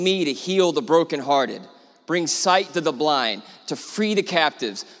me to heal the brokenhearted, bring sight to the blind, to free the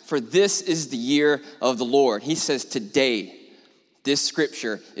captives, for this is the year of the Lord. He says today, this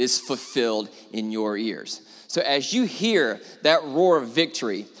scripture is fulfilled in your ears. So as you hear that roar of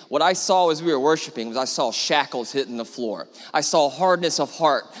victory, what I saw as we were worshiping was I saw shackles hitting the floor. I saw hardness of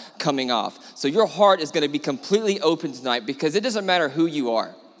heart coming off. So your heart is going to be completely open tonight because it doesn't matter who you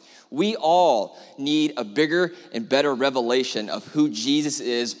are. We all need a bigger and better revelation of who Jesus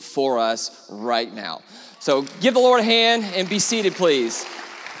is for us right now. So give the Lord a hand and be seated, please.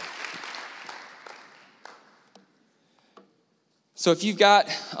 So if you've got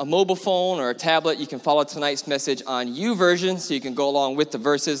a mobile phone or a tablet, you can follow tonight's message on YouVersion, so you can go along with the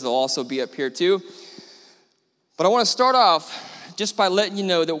verses. They'll also be up here too. But I want to start off just by letting you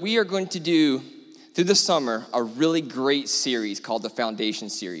know that we are going to do, through the summer, a really great series called the Foundation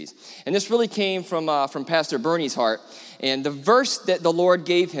Series. And this really came from Pastor Bernie's heart. And the verse that the Lord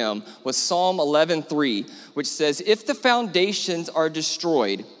gave him was Psalm 11:3, which says, "If the foundations are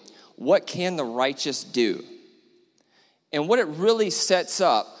destroyed, what can the righteous do?" And what it really sets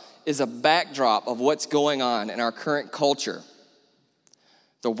up is a backdrop of what's going on in our current culture.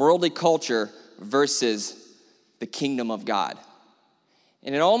 The worldly culture versus the kingdom of God.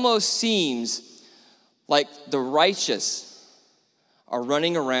 And it almost seems like the righteous are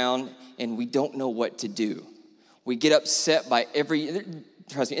running around and we don't know what to do. We get upset by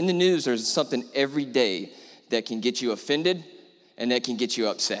trust me, in the news there's something every day that can get you offended and that can get you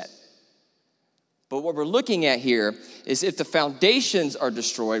upset. But what we're looking at here is if the foundations are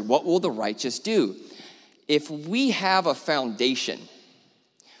destroyed, what will the righteous do? If we have a foundation,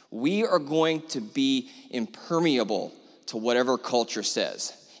 we are going to be impermeable to whatever culture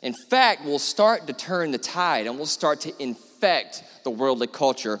says. In fact, we'll start to turn the tide and we'll start to infect the worldly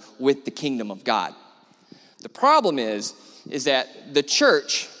culture with the kingdom of God. The problem is that the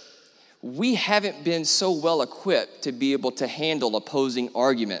church, we haven't been so well equipped to be able to handle opposing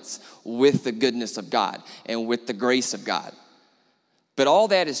arguments with the goodness of God and with the grace of God. But all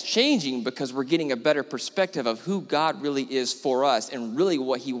that is changing because we're getting a better perspective of who God really is for us and really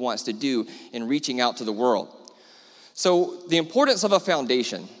what he wants to do in reaching out to the world. So the importance of a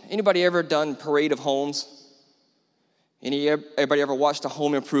foundation. Anybody ever done Parade of Homes? Anybody ever watched a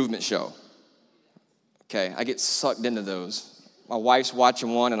home improvement show? Okay, I get sucked into those. My wife's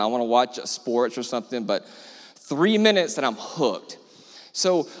watching one and I want to watch sports or something, but 3 minutes and I'm hooked.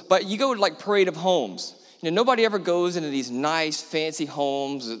 So, but you go to like Parade of Homes. Nobody ever goes into these nice, fancy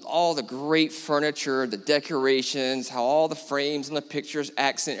homes with all the great furniture, the decorations, how all the frames and the pictures,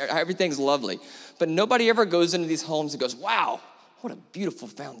 accent, everything's lovely. But nobody ever goes into these homes and goes, wow, what a beautiful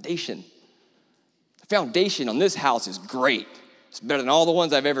foundation. The foundation on this house is great. It's better than all the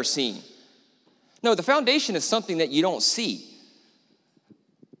ones I've ever seen. No, the foundation is something that you don't see.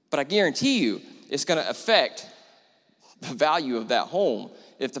 But I guarantee you, it's going to affect the value of that home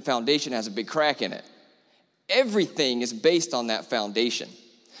if the foundation has a big crack in it. Everything is based on that foundation.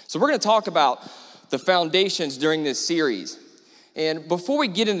 So we're going to talk about the foundations during this series. And before we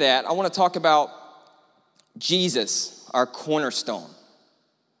get into that, I want to talk about Jesus, our cornerstone.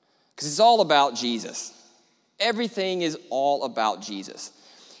 Because it's all about Jesus. Everything is all about Jesus.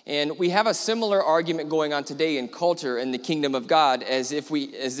 And we have a similar argument going on today in culture in the kingdom of God as if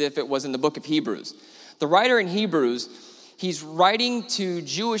it was in the book of Hebrews. The writer in Hebrews, he's writing to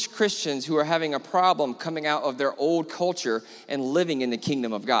Jewish Christians who are having a problem coming out of their old culture and living in the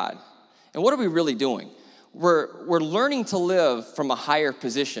kingdom of God. And what are we really doing? We're learning to live from a higher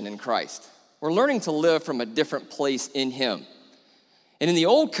position in Christ. We're learning to live from a different place in him. And in the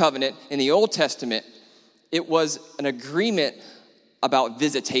old covenant, in the Old Testament, it was an agreement about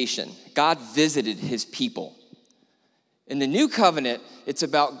visitation. God visited his people. In the new covenant, it's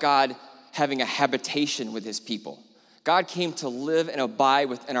about God having a habitation with his people. God came to live and abide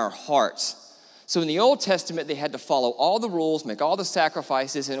within our hearts. So in the Old Testament, they had to follow all the rules, make all the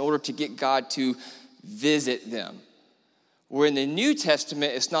sacrifices in order to get God to visit them. Where in the New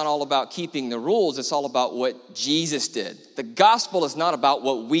Testament, it's not all about keeping the rules, it's all about what Jesus did. The gospel is not about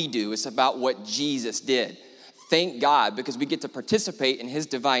what we do, it's about what Jesus did. Thank God, because we get to participate in his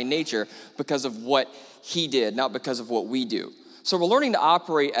divine nature because of what he did, not because of what we do. So we're learning to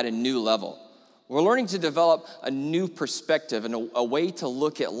operate at a new level. We're learning to develop a new perspective and a way to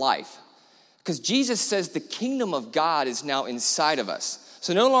look at life. Because Jesus says the kingdom of God is now inside of us.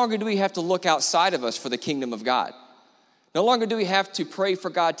 So no longer do we have to look outside of us for the kingdom of God. No longer do we have to pray for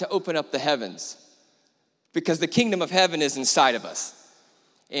God to open up the heavens, because the kingdom of heaven is inside of us.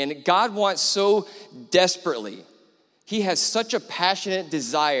 And God wants so desperately, he has such a passionate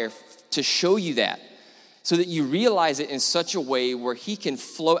desire to show you that. so that you realize it in such a way where he can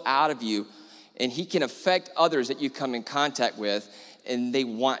flow out of you and he can affect others that you come in contact with, and they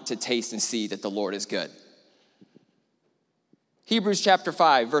want to taste and see that the Lord is good. Hebrews chapter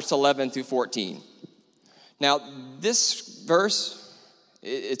 5, verse 11 through 14. Now, this verse,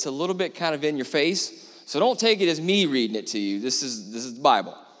 it's a little bit kind of in your face, so don't take it as me reading it to you. This is the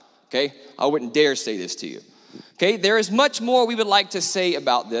Bible, okay? I wouldn't dare say this to you. Okay, there is much more we would like to say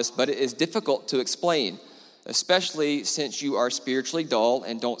about this, but it is difficult to explain, especially since you are spiritually dull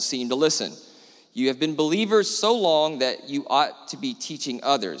and don't seem to listen. You have been believers so long that you ought to be teaching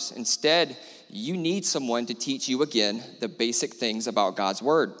others. Instead, you need someone to teach you again the basic things about God's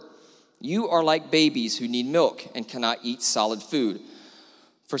word. You are like babies who need milk and cannot eat solid food.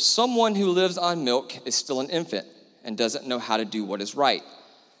 For someone who lives on milk is still an infant and doesn't know how to do what is right.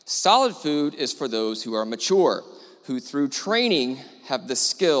 Solid food is for those who are mature, who through training have the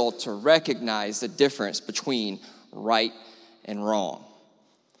skill to recognize the difference between right and wrong.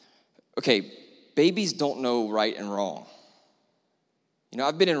 Okay, babies don't know right and wrong. You know,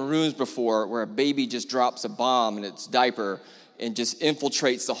 I've been in rooms before where a baby just drops a bomb in its diaper and just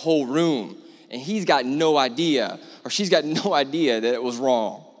infiltrates the whole room, and he's got no idea, or she's got no idea that it was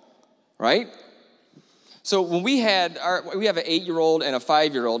wrong, right? So when we have an 8-year-old and a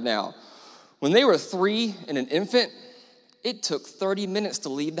 5-year-old now. When they were 3 and an infant, it took 30 minutes to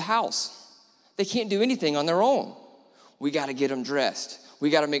leave the house. They can't do anything on their own. We got to get them dressed.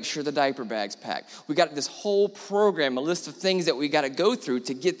 We got to make sure the diaper bag's packed. We got this whole program, a list of things that we got to go through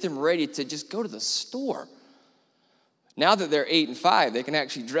to get them ready to just go to the store. Now that they're 8 and 5, they can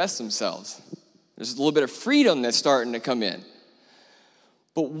actually dress themselves. There's a little bit of freedom that's starting to come in.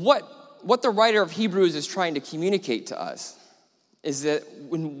 But what the writer of Hebrews is trying to communicate to us is that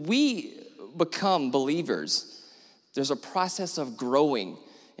when we become believers, there's a process of growing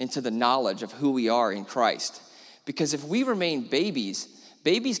into the knowledge of who we are in Christ. Because if we remain babies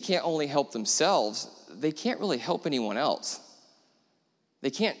can't only help themselves, they can't really help anyone else. They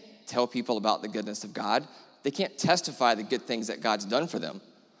can't tell people about the goodness of God. They can't testify the good things that God's done for them.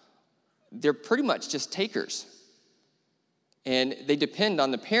 They're pretty much just takers. And they depend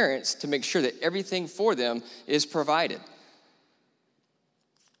on the parents to make sure that everything for them is provided.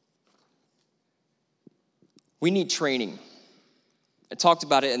 We need training. I talked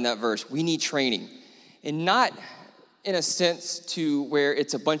about it in that verse. We need training. And not in a sense to where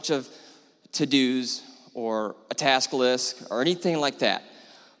it's a bunch of to-dos or a task list or anything like that.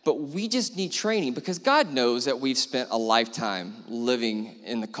 But we just need training because God knows that we've spent a lifetime living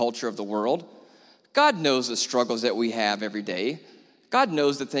in the culture of the world. God knows the struggles that we have every day. God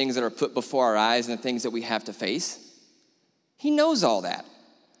knows the things that are put before our eyes and the things that we have to face. He knows all that.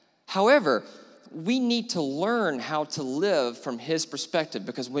 However, we need to learn how to live from his perspective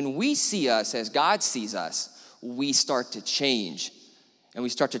because when we see us as God sees us, we start to change. And we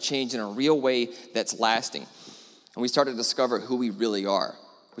start to change in a real way that's lasting. And we start to discover who we really are.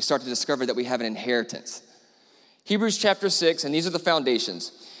 We start to discover that we have an inheritance. Hebrews chapter 6, and these are the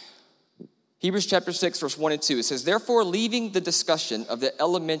foundations. Hebrews chapter 6, verse 1 and 2, it says, "Therefore, leaving the discussion of the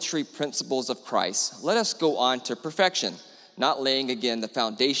elementary principles of Christ, let us go on to perfection, not laying again the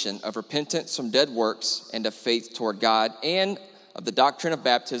foundation of repentance from dead works and of faith toward God, and of the doctrine of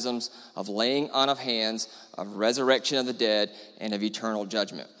baptisms, of laying on of hands, of resurrection of the dead, and of eternal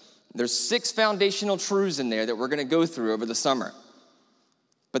judgment." There's 6 foundational truths in there that we're going to go through over the summer.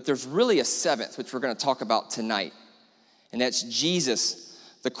 But there's really a 7th, which we're going to talk about tonight. And that's Jesus,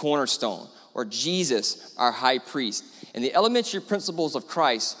 the cornerstone, or Jesus, our high priest. And the elementary principles of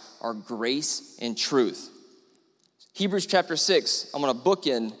Christ are grace and truth. Hebrews chapter 6, I'm going to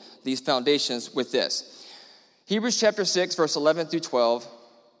bookend these foundations with this. Hebrews chapter 6, verse 11 through 12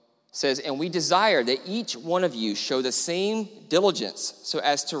 says, "And we desire that each one of you show the same diligence so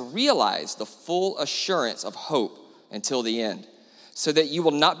as to realize the full assurance of hope until the end, so that you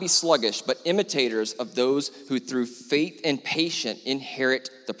will not be sluggish, but imitators of those who through faith and patience inherit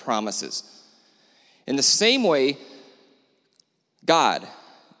the promises. In the same way, God,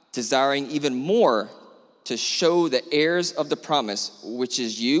 desiring even more to show the heirs of the promise, which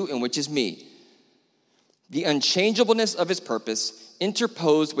is you and which is me, the unchangeableness of his purpose,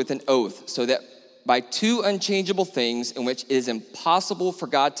 interposed with an oath, so that by 2 unchangeable things in which it is impossible for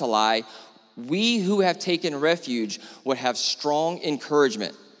God to lie, we who have taken refuge would have strong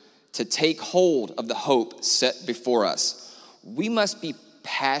encouragement to take hold of the hope set before us. We must be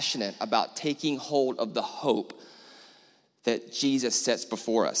passionate about taking hold of the hope that Jesus sets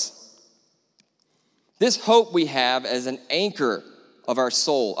before us. This hope we have as an anchor of our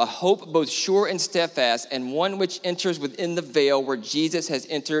soul, a hope both sure and steadfast, and one which enters within the veil where Jesus has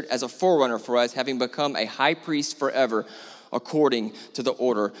entered as a forerunner for us, having become a high priest forever, according to the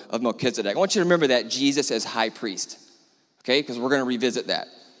order of Melchizedek. I want you to remember that Jesus as high priest, okay? Because we're going to revisit that.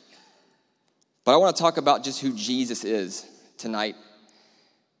 But I want to talk about just who Jesus is tonight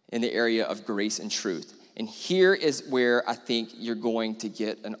in the area of grace and truth. And here is where I think you're going to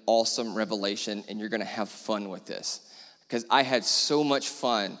get an awesome revelation, and you're going to have fun with this. Because I had so much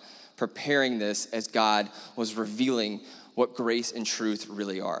fun preparing this as God was revealing what grace and truth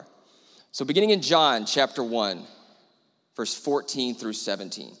really are. So beginning in John chapter 1, verse 14 through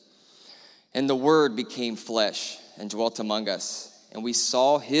 17. And the Word became flesh and dwelt among us, and we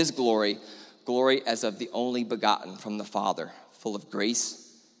saw his glory, glory as of the only begotten from the Father, full of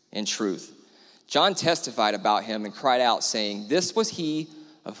grace and truth. John testified about him and cried out, saying, "This was he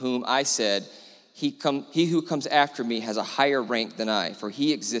of whom I said, He who comes after me has a higher rank than I, for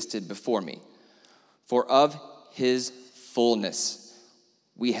he existed before me. For of his fullness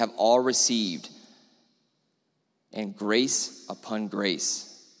we have all received, and grace upon grace.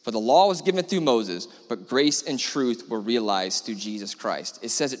 For the law was given through Moses, but grace and truth were realized through Jesus Christ." It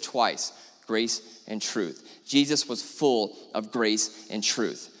says it twice, grace and truth. Jesus was full of grace and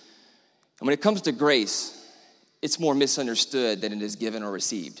truth. And when it comes to grace, it's more misunderstood than it is given or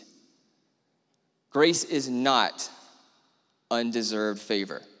received. Grace is not undeserved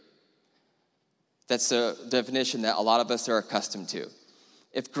favor. That's a definition that a lot of us are accustomed to.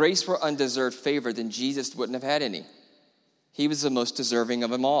 If grace were undeserved favor, then Jesus wouldn't have had any. He was the most deserving of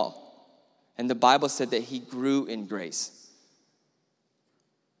them all. And the Bible said that he grew in grace.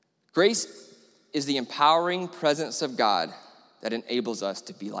 Grace is the empowering presence of God that enables us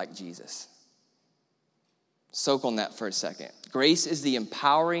to be like Jesus. Soak on that for a second. Grace is the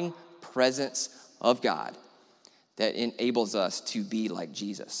empowering presence of God that enables us to be like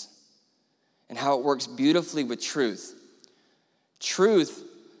Jesus. And how it works beautifully with truth. Truth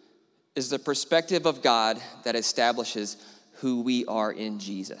is the perspective of God that establishes who we are in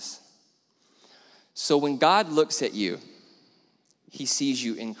Jesus. So when God looks at you, he sees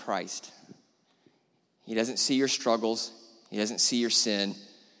you in Christ. He doesn't see your struggles. He doesn't see your sin.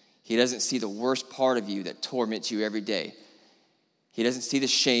 He doesn't see the worst part of you that torments you every day. He doesn't see the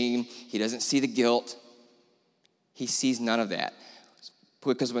shame. He doesn't see the guilt. He sees none of that.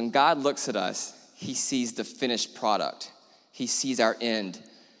 Because when God looks at us, he sees the finished product. He sees our end.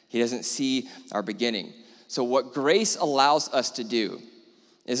 He doesn't see our beginning. So what grace allows us to do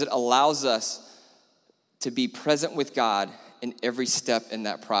is it allows us to be present with God in every step in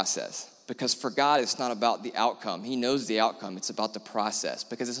that process. Because for God, it's not about the outcome. He knows the outcome. It's about the process.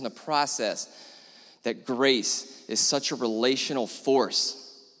 Because it's in a process that grace is such a relational force.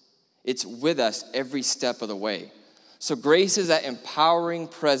 It's with us every step of the way. So grace is that empowering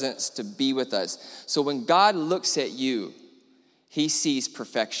presence to be with us. So when God looks at you, he sees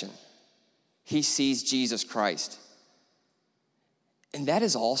perfection. He sees Jesus Christ. And that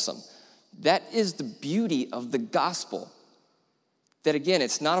is awesome. That is the beauty of the gospel. That again,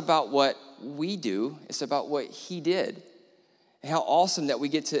 it's not about what we do, it's about what he did. And how awesome that we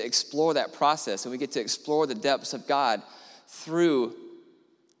get to explore that process and we get to explore the depths of God through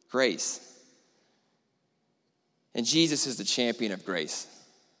grace. And Jesus is the champion of grace.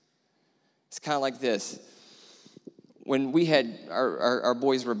 It's kind of like this. When we had, our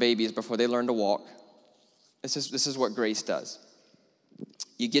boys were babies before they learned to walk, this is what grace does.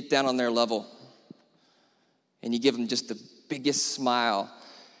 You get down on their level and you give them just the biggest smile,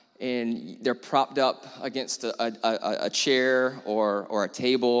 and they're propped up against a chair or a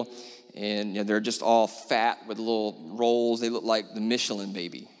table, and they're just all fat with little rolls. They look like the Michelin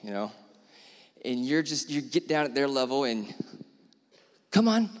baby, And you get down at their level and, come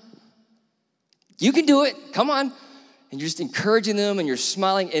on, you can do it, come on. And you're just encouraging them and you're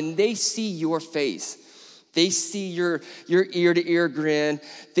smiling, and they see your face. They see your ear-to-ear grin.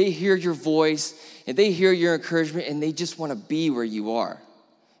 They hear your voice, and they hear your encouragement, and they just want to be where you are.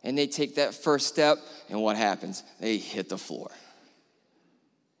 And they take that first step, and what happens? They hit the floor.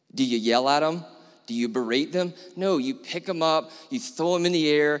 Do you yell at them? Do you berate them? No, you pick them up, you throw them in the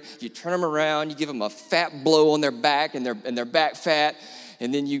air, you turn them around, you give them a fat blow on their back and their back fat,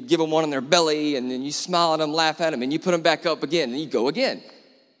 and then you give them one on their belly, and then you smile at them, laugh at them, and you put them back up again, and you go again.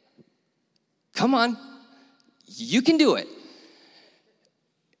 Come on. You can do it.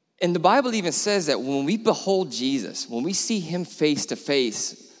 And the Bible even says that when we behold Jesus, when we see him face to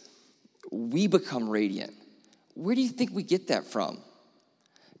face, we become radiant. Where do you think we get that from?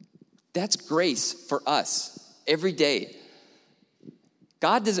 That's grace for us every day.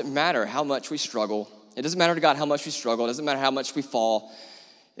 God doesn't matter how much we struggle, It doesn't matter to God how much we struggle. It doesn't matter how much we fall,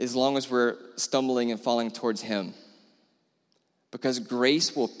 as long as we're stumbling and falling towards him. Because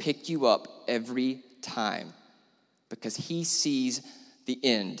grace will pick you up every time. Because he sees the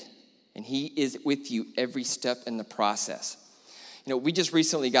end. And he is with you every step in the process. You know, we just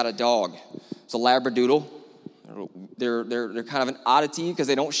recently got a dog. It's a Labradoodle. They're kind of an oddity because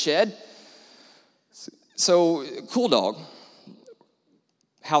they don't shed. So, cool dog.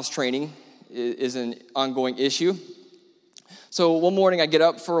 House training is an ongoing issue. So one morning I get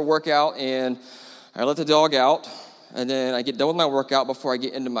up for a workout and I let the dog out, and then I get done with my workout before I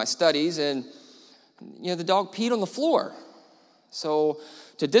get into my studies, and the dog peed on the floor. So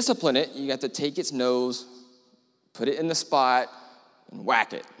to discipline it, you have to take its nose, put it in the spot, and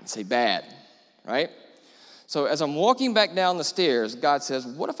whack it and say bad, right? So as I'm walking back down the stairs, God says,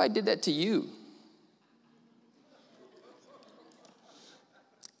 what if I did that to you?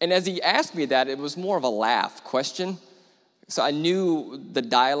 And as he asked me that, it was more of a laugh question. So I knew the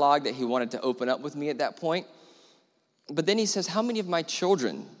dialogue that he wanted to open up with me at that point. But then he says, how many of my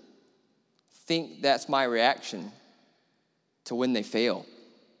children think that's my reaction to when they fail?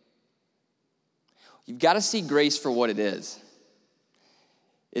 You've got to see grace for what it is.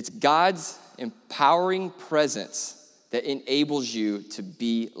 It's God's empowering presence that enables you to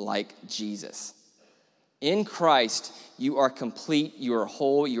be like Jesus. In Christ, you are complete, you are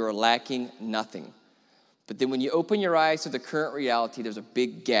whole, you are lacking nothing. But then when you open your eyes to the current reality, there's a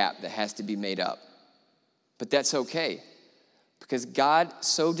big gap that has to be made up. But that's okay, because God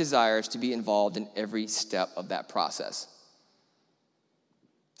so desires to be involved in every step of that process.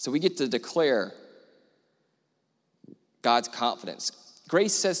 So we get to declare God's confidence.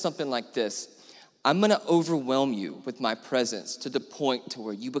 Grace says something like this: I'm going to overwhelm you with my presence to the point to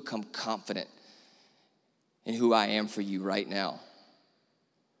where you become confident in who I am for you right now.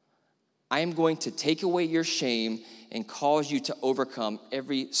 I am going to take away your shame and cause you to overcome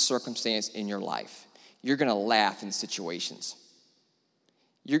every circumstance in your life. You're going to laugh in situations.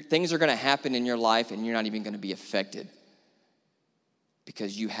 Things are going to happen in your life and you're not even going to be affected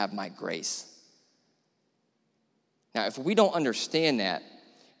because you have my grace. Now, if we don't understand that,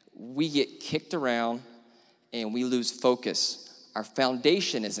 we get kicked around and we lose focus. Our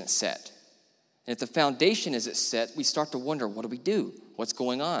foundation isn't set. And if the foundation isn't set, we start to wonder, what do we do? What's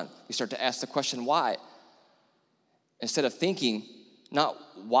going on? We start to ask the question, why? Instead of thinking, not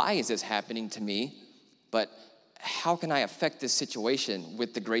why is this happening to me, but how can I affect this situation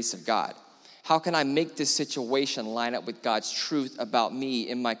with the grace of God? How can I make this situation line up with God's truth about me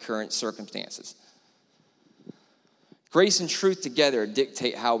in my current circumstances? Grace and truth together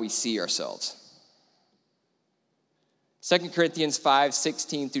dictate how we see ourselves. 2 Corinthians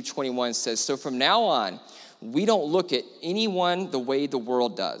 5:16-21 says, so from now on, we don't look at anyone the way the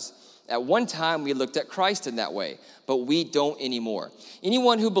world does. At one time, we looked at Christ in that way, but we don't anymore.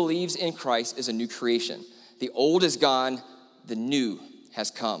 Anyone who believes in Christ is a new creation. The old is gone, the new has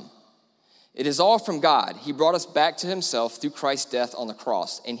come. It is all from God. He brought us back to himself through Christ's death on the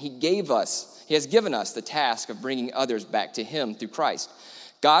cross, and he has given us the task of bringing others back to him through Christ.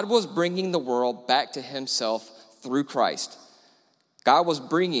 God was bringing the world back to himself through Christ.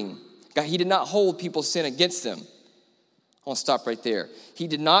 He did not hold people's sin against them. I want to stop right there. He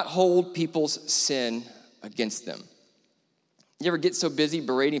did not hold people's sin against them. You ever get so busy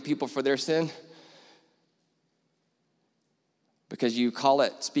berating people for their sin? Because you call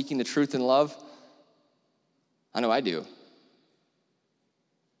it speaking the truth in love? I know I do.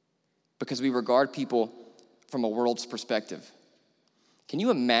 Because we regard people from a world's perspective. Can you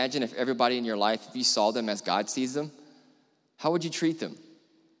imagine if everybody in your life, if you saw them as God sees them? How would you treat them?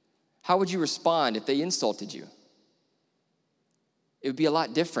 How would you respond if they insulted you? It would be a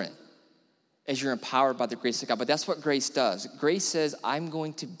lot different as you're empowered by the grace of God. But that's what grace does. Grace says, I'm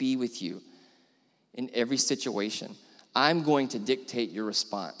going to be with you in every situation. I'm going to dictate your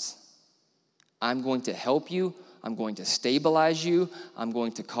response. I'm going to help you. I'm going to stabilize you. I'm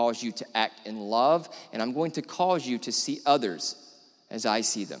going to cause you to act in love. And I'm going to cause you to see others as I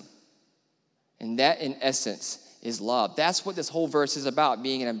see them. And that, in essence, is love. That's what this whole verse is about,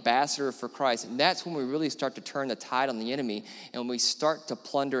 being an ambassador for Christ. And that's when we really start to turn the tide on the enemy and we start to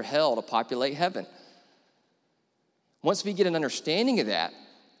plunder hell to populate heaven. Once we get an understanding of that,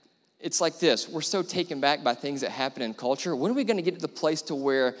 it's like this. We're so taken back by things that happen in culture. When are we going to get to the place to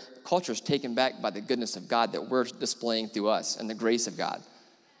where culture is taken back by the goodness of God that we're displaying through us and the grace of God?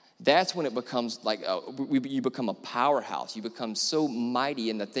 That's when it becomes like you become a powerhouse. You become so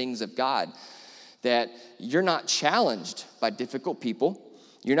mighty in the things of God that you're not challenged by difficult people.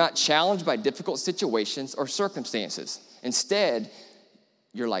 You're not challenged by difficult situations or circumstances. Instead,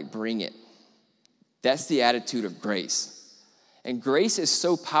 you're like, bring it. That's the attitude of grace. And grace is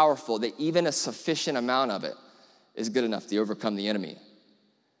so powerful that even a sufficient amount of it is good enough to overcome the enemy.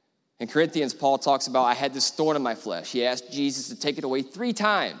 In Corinthians, Paul talks about, I had this thorn in my flesh. He asked Jesus to take it away 3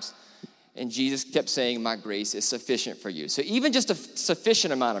 times. And Jesus kept saying, my grace is sufficient for you. So even just a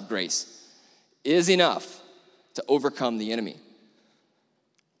sufficient amount of grace is enough to overcome the enemy.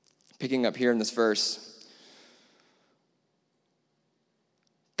 Picking up here in this verse,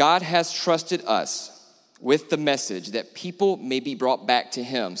 God has trusted us with the message that people may be brought back to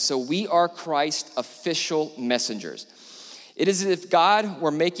him. So we are Christ's official messengers. It is as if God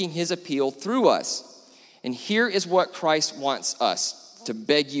were making his appeal through us. And here is what Christ wants us to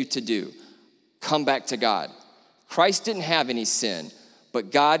beg you to do. Come back to God. Christ didn't have any sin,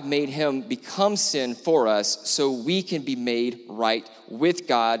 but God made him become sin for us so we can be made right with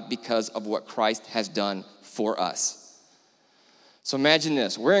God because of what Christ has done for us. So imagine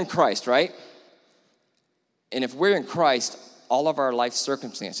this. We're in Christ, right? And if we're in Christ, all of our life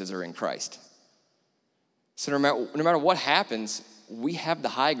circumstances are in Christ. So no matter what happens, we have the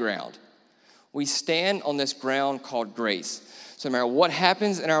high ground. We stand on this ground called grace. So no matter what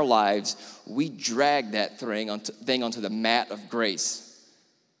happens in our lives, we drag that thing onto the mat of grace.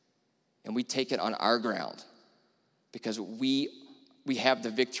 And we take it on our ground because we have the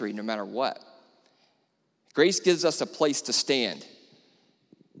victory no matter what. Grace gives us a place to stand.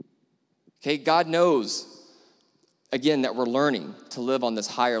 Okay, God knows, again, that we're learning to live on this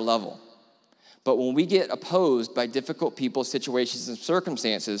higher level. But when we get opposed by difficult people, situations, and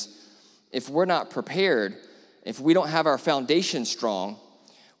circumstances, if we're not prepared, if we don't have our foundation strong,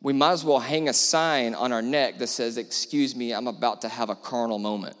 we might as well hang a sign on our neck that says, excuse me, I'm about to have a carnal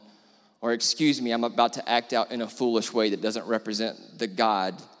moment. Or excuse me, I'm about to act out in a foolish way that doesn't represent the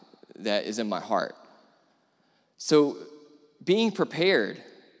God that is in my heart. So being prepared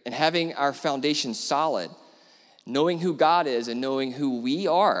and having our foundation solid, knowing who God is and knowing who we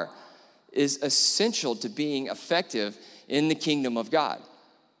are, is essential to being effective in the kingdom of God.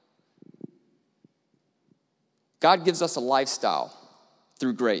 God gives us a lifestyle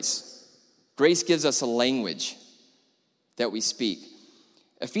through grace. Grace gives us a language that we speak.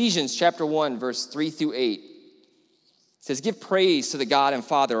 Ephesians chapter 1, verse 3 through 8 says, give praise to the God and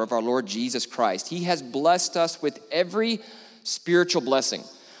Father of our Lord Jesus Christ. He has blessed us with every spiritual blessing.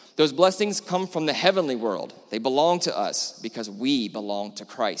 Those blessings come from the heavenly world. They belong to us because we belong to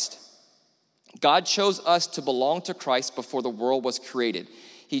Christ. God chose us to belong to Christ before the world was created.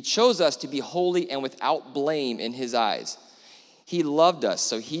 He chose us to be holy and without blame in his eyes. He loved us,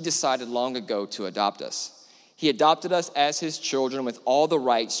 so he decided long ago to adopt us. He adopted us as his children with all the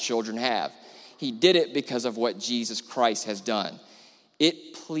rights children have. He did it because of what Jesus Christ has done.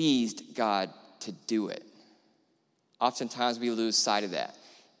 It pleased God to do it. Oftentimes we lose sight of that.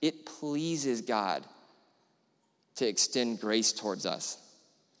 It pleases God to extend grace towards us.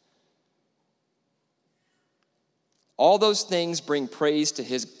 All those things bring praise to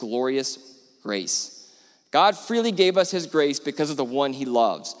his glorious grace. God freely gave us his grace because of the one he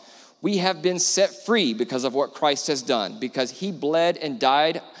loves. We have been set free because of what Christ has done. Because he bled and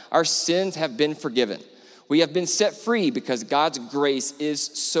died, our sins have been forgiven. We have been set free because God's grace is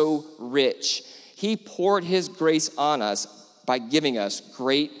so rich. He poured his grace on us by giving us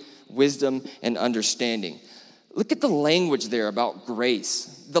great wisdom and understanding. Look at the language there about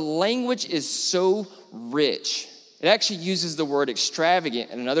grace. The language is so rich. It actually uses the word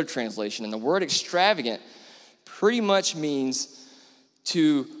extravagant in another translation. And the word extravagant pretty much means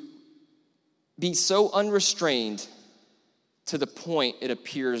to be so unrestrained to the point it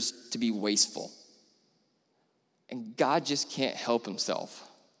appears to be wasteful. And God just can't help himself.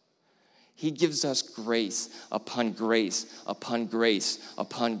 He gives us grace upon grace upon grace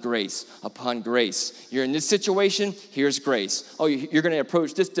upon grace upon grace. You're in this situation, here's grace. Oh, you're going to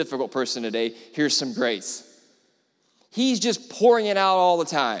approach this difficult person today, here's some grace. He's just pouring it out all the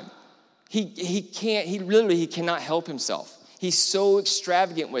time. He cannot help himself. He's so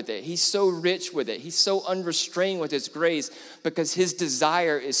extravagant with it. He's so rich with it. He's so unrestrained with his grace because his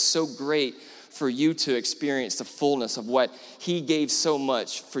desire is so great for you to experience the fullness of what he gave so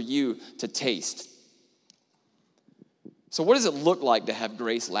much for you to taste. So what does it look like to have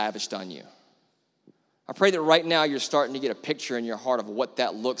grace lavished on you? I pray that right now you're starting to get a picture in your heart of what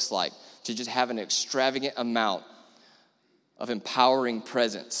that looks like, to just have an extravagant amount of empowering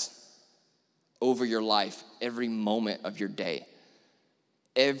presence over your life every moment of your day.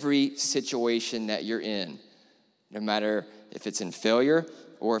 Every situation that you're in, no matter if it's in failure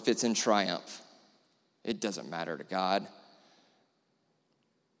or if it's in triumph, it doesn't matter to God.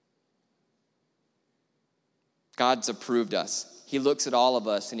 God's approved us. He looks at all of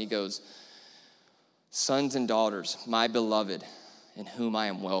us and he goes, Sons and daughters, my beloved, in whom I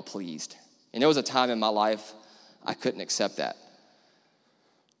am well pleased. And there was a time in my life I couldn't accept that.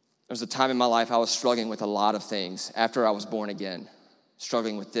 There was a time in my life I was struggling with a lot of things after I was born again.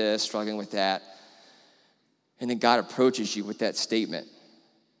 Struggling with this, struggling with that. And then God approaches you with that statement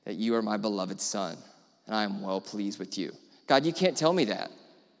that you are my beloved son, and I am well pleased with you. God, you can't tell me that.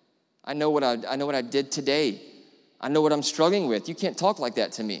 I know what I did today. I know what I'm struggling with. You can't talk like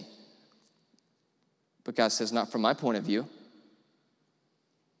that to me. But God says, not from my point of view.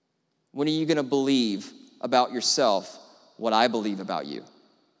 When are you going to believe about yourself what I believe about you?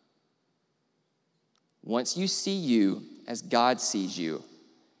 Once you see you as God sees you,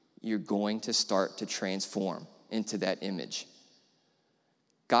 you're going to start to transform into that image.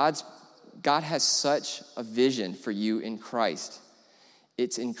 God has such a vision for you in Christ.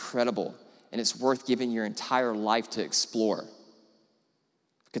 It's incredible, and it's worth giving your entire life to explore.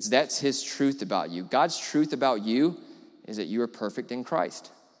 Because that's his truth about you. God's truth about you is that you are perfect in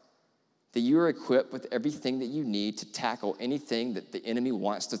Christ. That you are equipped with everything that you need to tackle anything that the enemy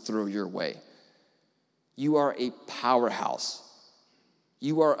wants to throw your way. You are a powerhouse.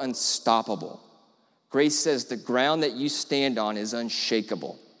 You are unstoppable. Grace says the ground that you stand on is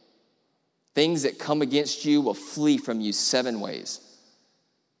unshakable. Things that come against you will flee from you 7 ways.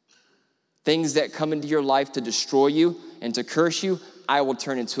 Things that come into your life to destroy you and to curse you, I will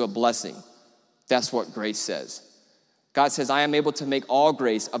turn into a blessing. That's what grace says. God says, I am able to make all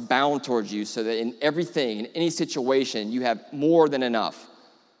grace abound towards you so that in everything, in any situation, you have more than enough.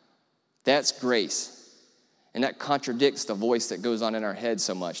 That's grace. And that contradicts the voice that goes on in our head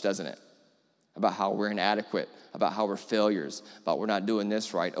so much, doesn't it? About how we're inadequate, about how we're failures, about we're not doing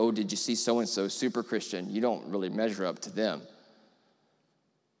this right. Oh, did you see so-and-so, super Christian? You don't really measure up to them.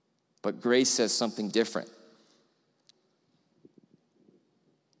 But grace says something different.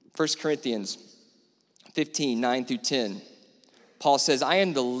 1 Corinthians 15, 9 through 10. Paul says, I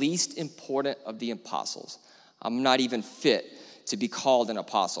am the least important of the apostles. I'm not even fit to be called an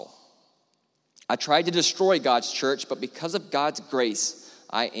apostle. I tried to destroy God's church, but because of God's grace,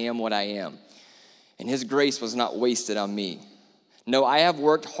 I am what I am. And his grace was not wasted on me. No, I have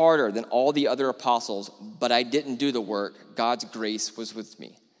worked harder than all the other apostles, but I didn't do the work. God's grace was with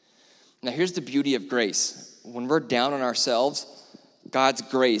me. Now, here's the beauty of grace. When we're down on ourselves, God's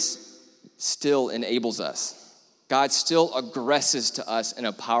grace still enables us. God still aggresses to us in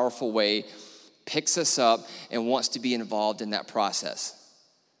a powerful way, picks us up, and wants to be involved in that process.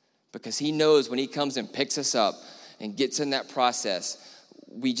 Because he knows when he comes and picks us up and gets in that process,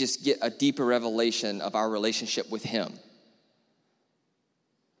 we just get a deeper revelation of our relationship with him.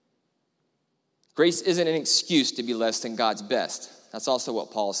 Grace isn't an excuse to be less than God's best. That's also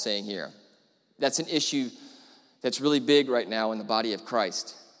what Paul is saying here. That's an issue that's really big right now in the body of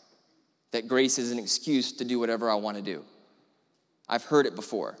Christ. That grace is an excuse to do whatever I want to do. I've heard it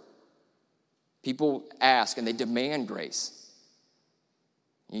before. People ask and they demand grace.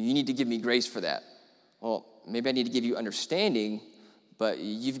 You need to give me grace for that. Well, maybe I need to give you understanding, but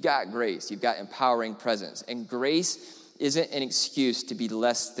you've got grace. You've got empowering presence. And grace isn't an excuse to be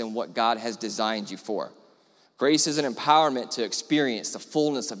less than what God has designed you for. Grace is an empowerment to experience the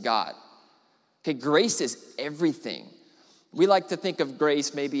fullness of God. Okay, grace is everything. We like to think of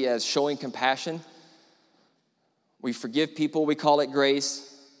grace maybe as showing compassion. We forgive people, we call it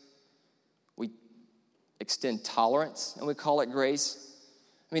grace. We extend tolerance, and we call it grace.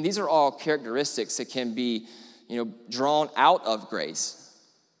 I mean, these are all characteristics that can be, drawn out of grace.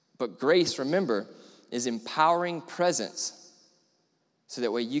 But grace, remember, is empowering presence so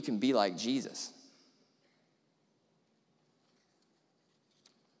that way you can be like Jesus.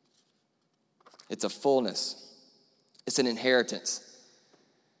 It's a fullness. It's an inheritance.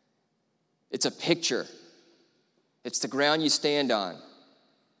 It's a picture. It's the ground you stand on.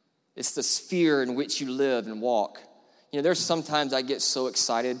 It's the sphere in which you live and walk. There's sometimes I get so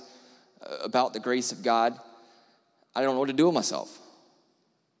excited about the grace of God, I don't know what to do with myself.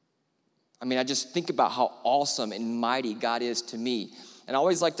 I just think about how awesome and mighty God is to me. And I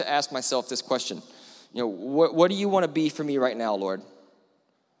always like to ask myself this question. What do you want to be for me right now, Lord?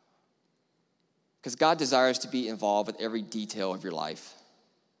 Because God desires to be involved with every detail of your life.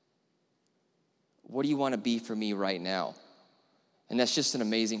 What do you want to be for me right now? And that's just an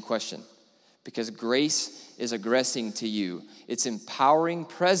amazing question. Because grace is aggressing to you. It's empowering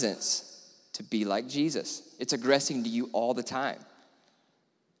presence to be like Jesus. It's aggressing to you all the time.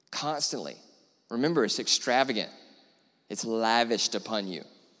 Constantly. Remember, it's extravagant. It's lavished upon you.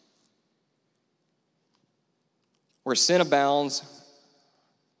 Where sin abounds,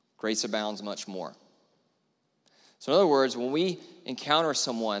 grace abounds much more. So in other words, when we encounter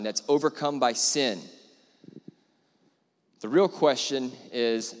someone that's overcome by sin, The real question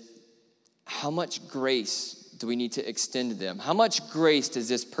is, how much grace do we need to extend to them? How much grace does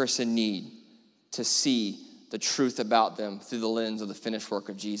this person need to see the truth about them through the lens of the finished work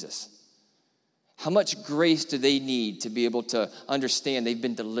of Jesus? How much grace do they need to be able to understand they've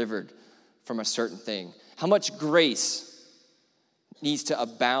been delivered from a certain thing? How much grace needs to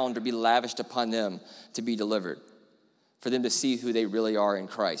abound or be lavished upon them to be delivered, for them to see who they really are in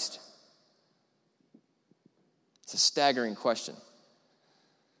Christ? It's a staggering question.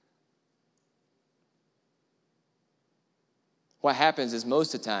 What happens is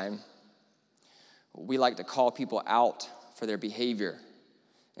most of the time, we like to call people out for their behavior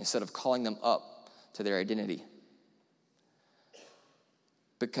instead of calling them up to their identity.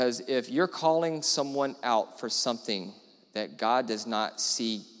 Because if you're calling someone out for something that God does not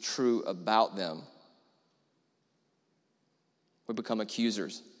see true about them, we become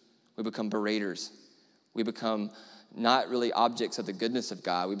accusers. We become beraters. We become not really objects of the goodness of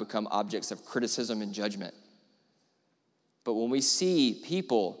God. We become objects of criticism and judgment. But when we see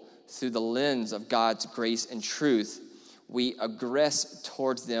people through the lens of God's grace and truth, we aggress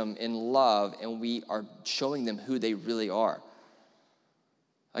towards them in love, and we are showing them who they really are.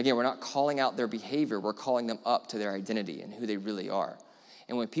 Again, we're not calling out their behavior. We're calling them up to their identity and who they really are.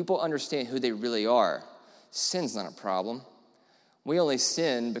 And when people understand who they really are, sin's not a problem. We only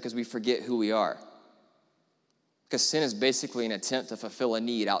sin because we forget who we are. Because sin is basically an attempt to fulfill a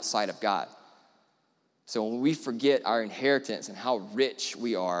need outside of God. So when we forget our inheritance and how rich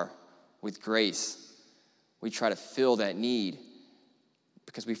we are with grace, we try to fill that need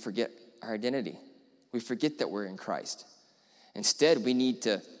because we forget our identity. We forget that we're in Christ. Instead, we need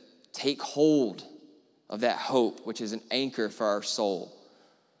to take hold of that hope, which is an anchor for our soul.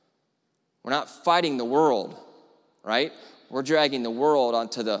 We're not fighting the world, right? We're dragging the world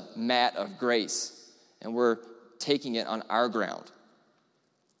onto the mat of grace, and we're taking it on our ground.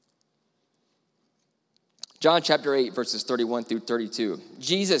 John chapter 8, verses 31 through 32.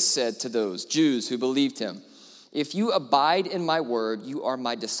 Jesus said to those Jews who believed him, "If you abide in my word, you are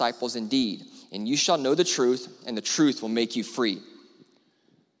my disciples indeed, and you shall know the truth, and the truth will make you free."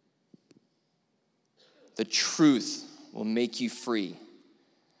 The truth will make you free.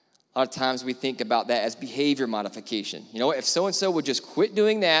 A lot of times we think about that as behavior modification. You know what? If so-and-so would just quit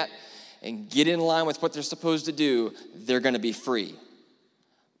doing that and get in line with what they're supposed to do, they're going to be free.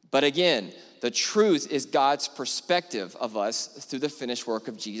 But again, the truth is God's perspective of us through the finished work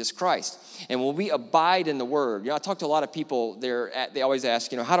of Jesus Christ. And when we abide in the word, I talk to a lot of people, they always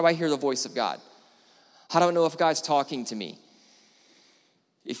ask, how do I hear the voice of God? How do I know if God's talking to me?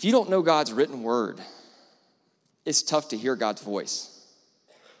 If you don't know God's written word, it's tough to hear God's voice.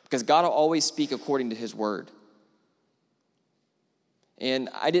 Because God will always speak according to his word. And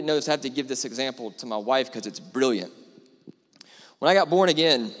I didn't notice I have to give this example to my wife because it's brilliant. When I got born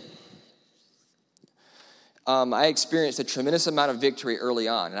again, I experienced a tremendous amount of victory early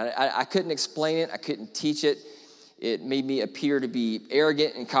on. And I couldn't explain it. I couldn't teach it. It made me appear to be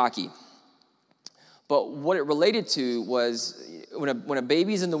arrogant and cocky. But what it related to was when a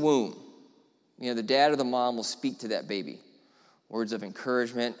baby's in the womb, the dad or the mom will speak to that baby. Words of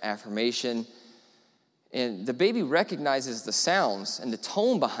encouragement, affirmation. And the baby recognizes the sounds and the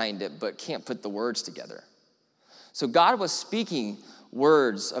tone behind it, but can't put the words together. So God was speaking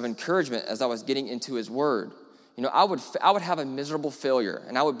words of encouragement as I was getting into his word. I would have a miserable failure,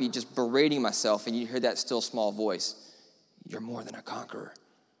 and I would be just berating myself, and you'd hear that still small voice. You're more than a conqueror.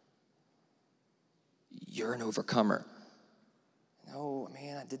 You're an overcomer. No,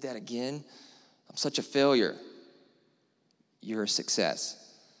 man, I did that again. I'm such a failure. You're a success.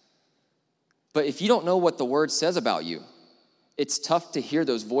 But if you don't know what the word says about you, it's tough to hear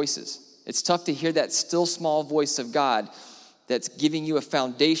those voices. It's tough to hear that still small voice of God that's giving you a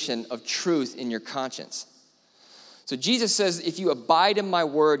foundation of truth in your conscience. So Jesus says, if you abide in my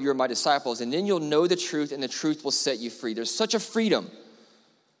word, you're my disciples, and then you'll know the truth, and the truth will set you free. There's such a freedom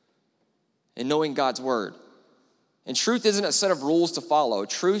in knowing God's word. And truth isn't a set of rules to follow.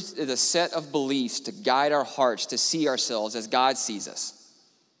 Truth is a set of beliefs to guide our hearts to see ourselves as God sees us.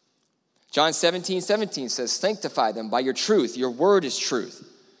 John 17:17 says, sanctify them by your truth. Your word is truth.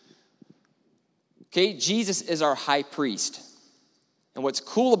 Okay, Jesus is our high priest. And what's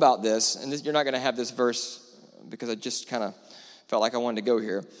cool about this, and you're not going to have this verse because I just kind of felt like I wanted to go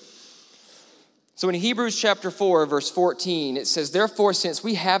here. So in Hebrews chapter 4, verse 14, it says, therefore, since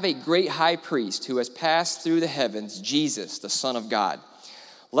we have a great high priest who has passed through the heavens, Jesus, the Son of God,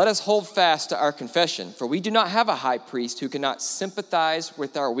 let us hold fast to our confession, for we do not have a high priest who cannot sympathize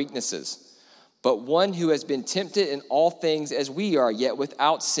with our weaknesses, but one who has been tempted in all things as we are, yet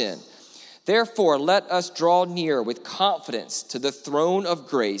without sin. Therefore, let us draw near with confidence to the throne of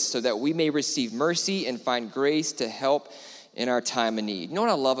grace so that we may receive mercy and find grace to help in our time of need. You know what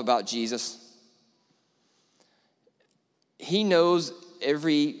I love about Jesus? He knows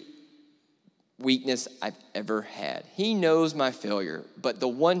every weakness I've ever had. He knows my failure, but the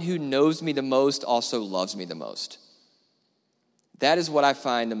one who knows me the most also loves me the most. That is what I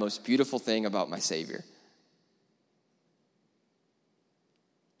find the most beautiful thing about my Savior.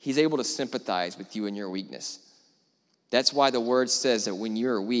 He's able to sympathize with you in your weakness. That's why the word says that when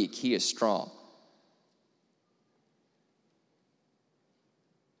you're weak, he is strong.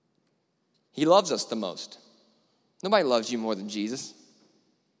 He loves us the most. Nobody loves you more than Jesus.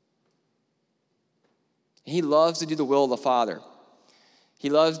 He loves to do the will of the Father. He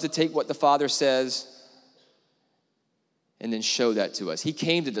loves to take what the Father says and then show that to us. He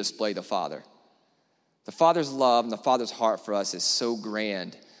came to display the Father. The Father's love and the Father's heart for us is so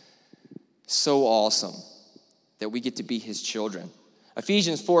grand, so awesome, that we get to be his children.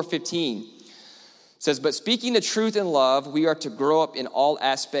 Ephesians 4:15 says, but speaking the truth in love, we are to grow up in all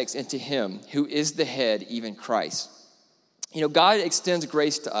aspects into him who is the head, even Christ. You know, God extends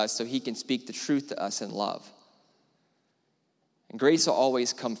grace to us so he can speak the truth to us in love. And grace will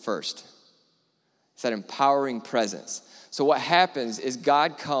always come first. It's that empowering presence. So what happens is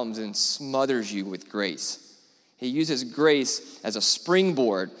God comes and smothers you with grace. He uses grace as a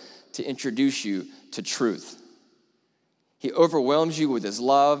springboard to introduce you to truth. He overwhelms you with his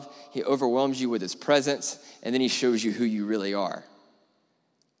love. He overwhelms you with his presence. And then he shows you who you really are.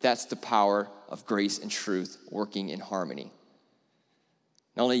 That's the power of grace and truth working in harmony.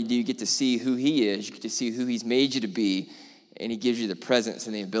 Not only do you get to see who he is, you get to see who he's made you to be, and he gives you the presence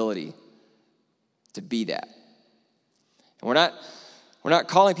and the ability to be that. And we're not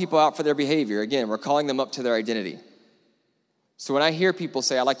calling people out for their behavior. Again, we're calling them up to their identity. So when I hear people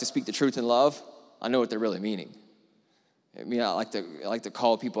say, I like to speak the truth in love, I know what they're really meaning. I mean, I like to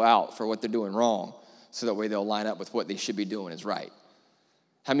call people out for what they're doing wrong, so that way they'll line up with what they should be doing is right.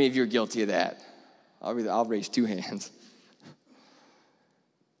 How many of you are guilty of that? I'll raise 2 hands.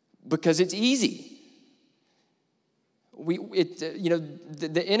 Because it's easy.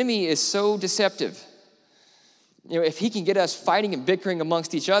 The enemy is so deceptive. You know, if he can get us fighting and bickering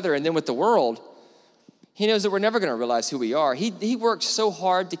amongst each other and then with the world, he knows that we're never going to realize who we are. He works so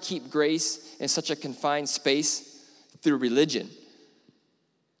hard to keep grace in such a confined space through religion.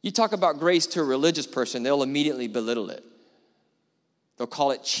 You talk about grace to a religious person, they'll immediately belittle it. They'll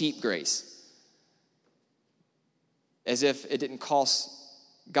call it cheap grace. As if it didn't cost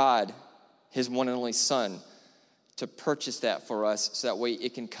God, his one and only Son, to purchase that for us so that way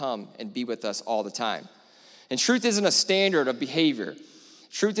it can come and be with us all the time. And truth isn't a standard of behavior.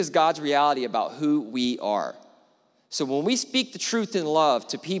 Truth is God's reality about who we are. So when we speak the truth in love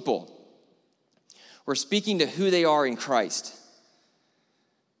to people, we're speaking to who they are in Christ.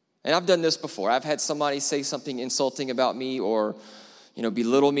 And I've done this before. I've had somebody say something insulting about me or,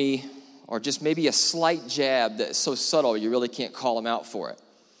 belittle me, or just maybe a slight jab that's so subtle you really can't call them out for it.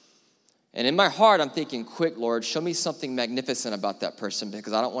 And in my heart, I'm thinking, quick, Lord, show me something magnificent about that person,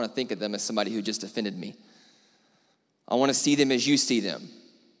 because I don't want to think of them as somebody who just offended me. I want to see them as you see them.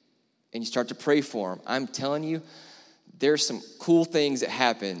 And you start to pray for them. I'm telling you, there's some cool things that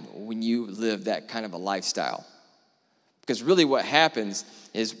happen when you live that kind of a lifestyle. Because really what happens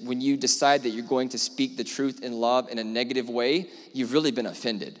is when you decide that you're going to speak the truth in love in a negative way, you've really been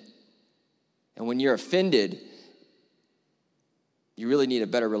offended. And when you're offended, you really need a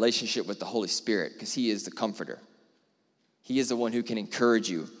better relationship with the Holy Spirit, because he is the comforter. He is the one who can encourage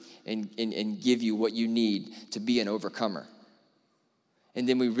you and give you what you need to be an overcomer. And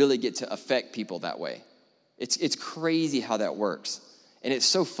then we really get to affect people that way. It's crazy how that works. And it's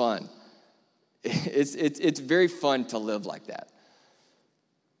so fun. It's very fun to live like that.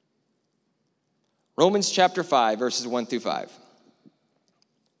 Romans chapter 5, verses 1 through 5.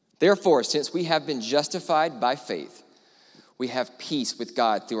 Therefore, since we have been justified by faith, we have peace with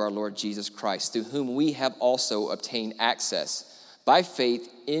God through our Lord Jesus Christ, through whom we have also obtained access by faith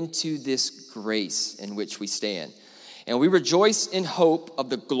into this grace in which we stand. And we rejoice in hope of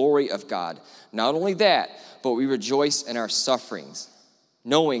the glory of God. Not only that, but we rejoice in our sufferings,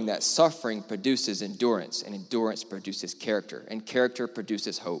 knowing that suffering produces endurance, and endurance produces character, and character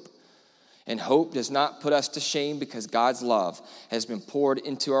produces hope. And hope does not put us to shame, because God's love has been poured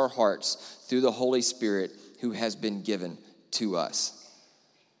into our hearts through the Holy Spirit who has been given to us.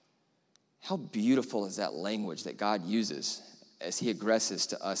 How beautiful is that language that God uses as he aggresses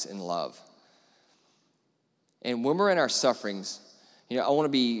to us in love. And when we're in our sufferings, I want to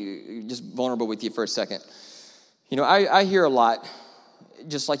be just vulnerable with you for a second. I hear a lot,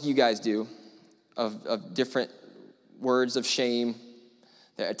 just like you guys do, of different words of shame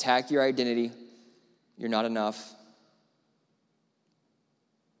that attack your identity. You're not enough.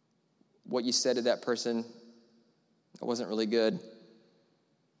 What you said to that person, it wasn't really good.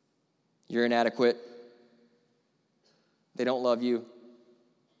 You're inadequate. They don't love you.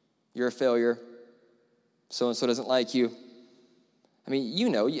 You're a failure. So-and-so doesn't like you. I mean, you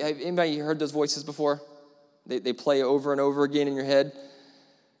know, have anybody heard those voices before? They play over and over again in your head.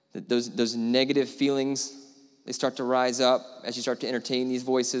 Those negative feelings, they start to rise up as you start to entertain these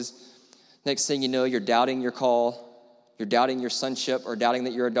voices. Next thing you know, you're doubting your call. You're doubting your sonship or doubting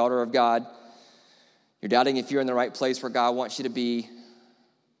that you're a daughter of God. You're doubting if you're in the right place where God wants you to be.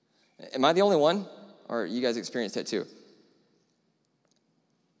 Am I the only one? Or you guys experienced that too?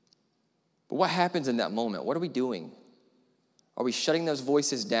 But what happens in that moment? What are we doing? Are we shutting those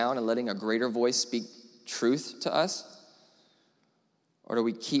voices down and letting a greater voice speak truth to us? Or do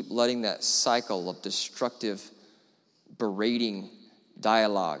we keep letting that cycle of destructive, berating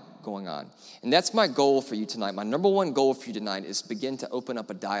dialogue going on? And that's my goal for you tonight. My number one goal for you tonight is begin to open up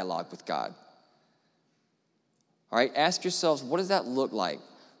a dialogue with God. All right, ask yourselves, what does that look like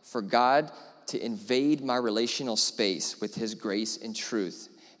for God to invade my relational space with his grace and truth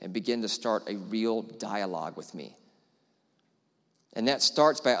and begin to start a real dialogue with me? And that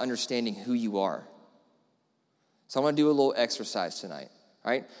starts by understanding who you are. So I'm going to do a little exercise tonight,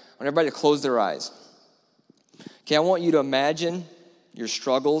 all right? I want everybody to close their eyes. Okay, I want you to imagine your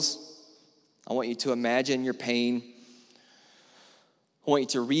struggles. I want you to imagine your pain. I want you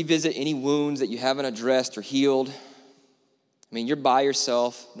to revisit any wounds that you haven't addressed or healed. I mean, you're by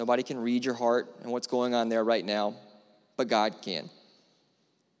yourself. Nobody can read your heart and what's going on there right now, but God can.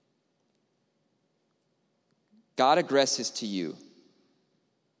 God addresses to you,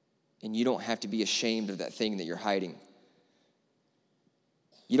 and you don't have to be ashamed of that thing that you're hiding.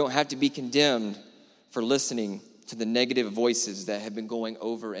 You don't have to be condemned for listening to the negative voices that have been going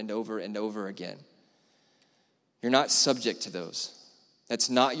over and over and over again. You're not subject to those. That's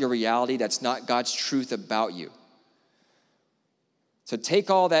not your reality. That's not God's truth about you. So take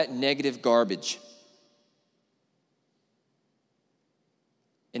all that negative garbage,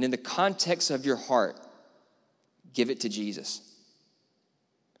 and in the context of your heart, give it to Jesus.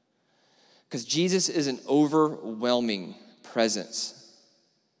 Because Jesus is an overwhelming presence.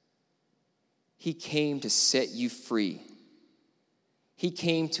 He came to set you free. He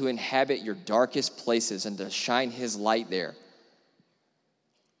came to inhabit your darkest places and to shine his light there.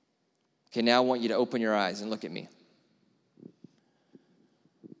 Okay, now I want you to open your eyes and look at me.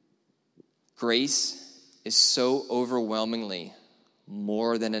 Grace is so overwhelmingly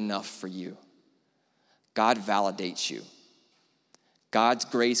more than enough for you. God validates you. God's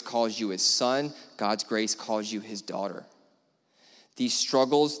grace calls you his son. God's grace calls you his daughter. These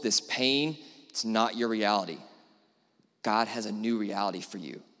struggles, this pain, it's not your reality. God has a new reality for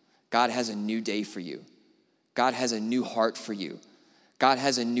you. God has a new day for you. God has a new heart for you. God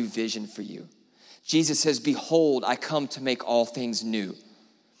has a new vision for you. Jesus says, behold, I come to make all things new.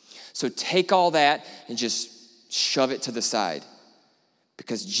 So take all that and just shove it to the side.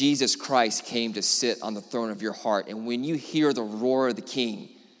 Because Jesus Christ came to sit on the throne of your heart. And when you hear the roar of the King,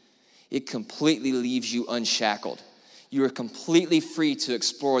 it completely leaves you unshackled. You are completely free to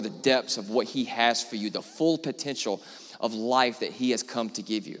explore the depths of what he has for you, the full potential of life that he has come to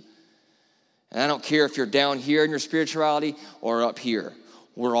give you. And I don't care if you're down here in your spirituality or up here.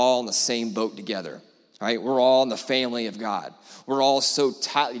 We're all in the same boat together, right? We're all in the family of God. We're all so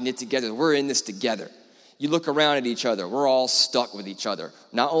tightly knit together. We're in this together. You look around at each other. We're all stuck with each other,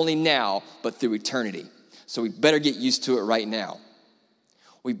 not only now, but through eternity. So we better get used to it right now.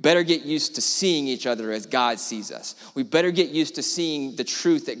 We better get used to seeing each other as God sees us. We better get used to seeing the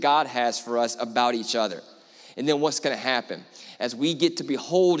truth that God has for us about each other. And then what's going to happen? As we get to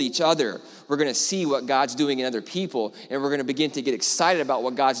behold each other, we're going to see what God's doing in other people, and we're going to begin to get excited about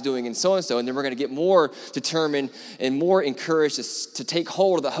what God's doing in so-and-so, and then we're going to get more determined and more encouraged to take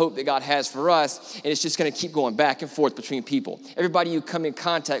hold of the hope that God has for us, and it's just going to keep going back and forth between people. Everybody you come in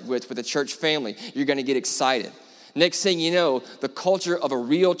contact with the church family, you're going to get excited. Next thing you know, the culture of a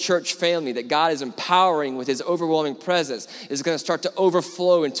real church family that God is empowering with his overwhelming presence is going to start to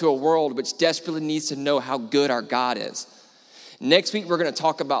overflow into a world which desperately needs to know how good our God is. Next week, we're going to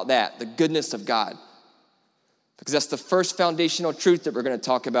talk about that, the goodness of God. Because that's the first foundational truth that we're going to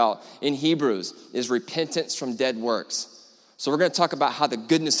talk about in Hebrews is repentance from dead works. So we're going to talk about how the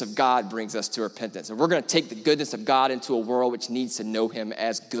goodness of God brings us to repentance. And we're going to take the goodness of God into a world which needs to know him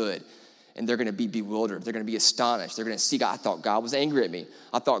as good. And they're going to be bewildered. They're going to be astonished. They're going to see God. I thought God was angry at me.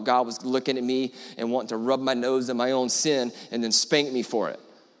 I thought God was looking at me and wanting to rub my nose in my own sin and then spank me for it.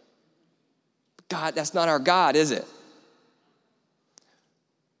 But God, that's not our God, is it?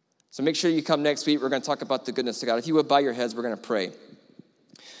 So make sure you come next week. We're going to talk about the goodness of God. If you would bow your heads, we're going to pray.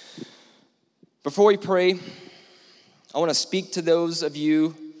 Before we pray, I want to speak to those of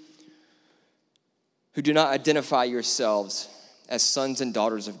you who do not identify yourselves as sons and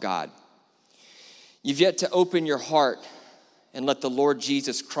daughters of God. You've yet to open your heart and let the Lord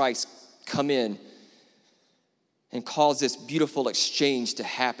Jesus Christ come in and cause this beautiful exchange to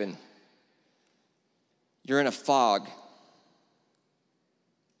happen. You're in a fog.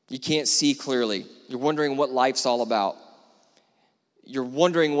 You can't see clearly. You're wondering what life's all about. You're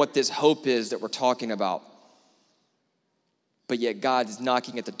wondering what this hope is that we're talking about. But yet God is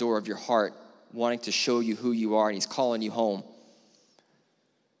knocking at the door of your heart, wanting to show you who you are, and he's calling you home.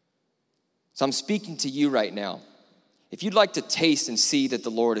 So I'm speaking to you right now. If you'd like to taste and see that the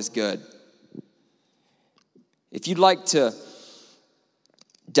Lord is good, if you'd like to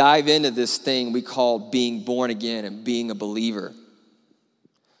dive into this thing we call being born again and being a believer,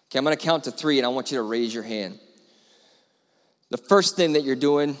 okay, I'm going to count to 3, and I want you to raise your hand. The first thing that you're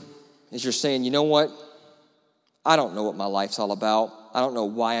doing is you're saying, you know what? I don't know what my life's all about. I don't know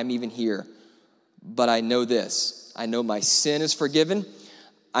why I'm even here. But I know this. I know my sin is forgiven.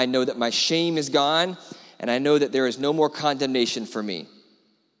 I know that my shame is gone. And I know that there is no more condemnation for me.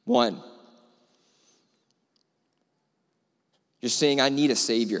 1. You're saying, I need a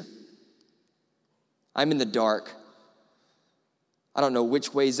Savior. I'm in the dark. I don't know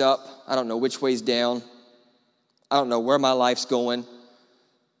which way's up. I don't know which way's down. I don't know where my life's going.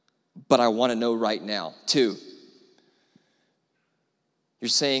 But I want to know right now. 2. You're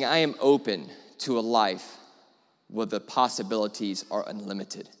saying, I am open to a life where the possibilities are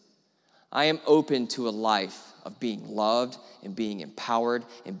unlimited. I am open to a life of being loved and being empowered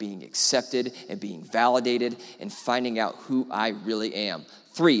and being accepted and being validated and finding out who I really am.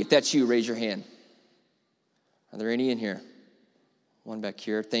 3, if that's you, raise your hand. Are there any in here? One back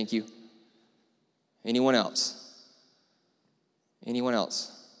here, thank you. Anyone else? Anyone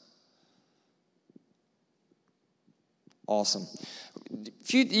else? Awesome.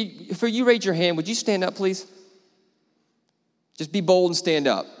 If you raise your hand, would you stand up, please? Just be bold and stand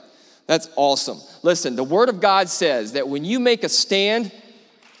up. That's awesome. Listen, the Word of God says that when you make a stand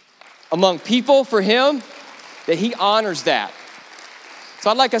among people for Him, that He honors that. So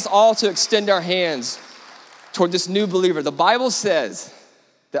I'd like us all to extend our hands toward this new believer. The Bible says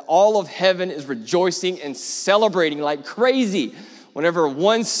that all of heaven is rejoicing and celebrating like crazy whenever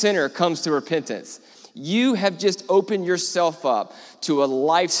one sinner comes to repentance. You have just opened yourself up to a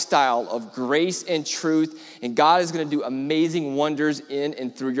lifestyle of grace and truth, and God is going to do amazing wonders in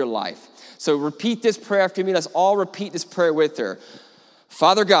and through your life. So repeat this prayer after me. Let's all repeat this prayer with her.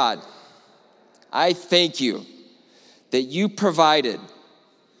 Father God, I thank you that you provided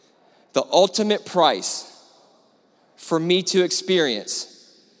the ultimate price for me to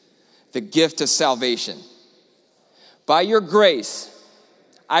experience the gift of salvation. By your grace,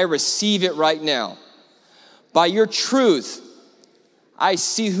 I receive it right now. By your truth, I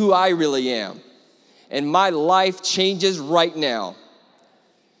see who I really am. And my life changes right now.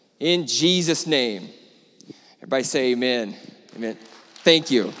 In Jesus' name. Everybody say amen. Amen.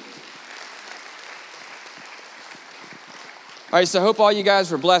 Thank you. All right, so I hope all you guys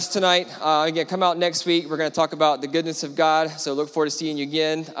were blessed tonight. Again, come out next week. We're going to talk about the goodness of God. So look forward to seeing you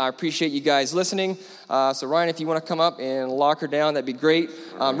again. I appreciate you guys listening. So Ryan, if you want to come up and lock her down, that'd be great.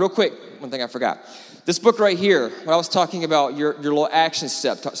 Real quick, one thing I forgot. This book right here, when I was talking about your little action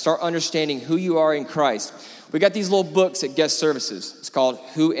step, start understanding who you are in Christ. We got these little books at guest services. It's called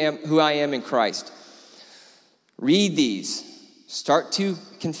Who I Am in Christ. Read these. Start to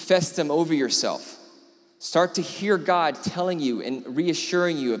confess them over yourself. Start to hear God telling you and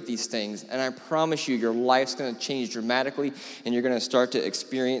reassuring you of these things. And I promise you, your life's going to change dramatically, and you're going to start to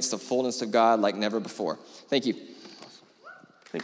experience the fullness of God like never before. Thank you.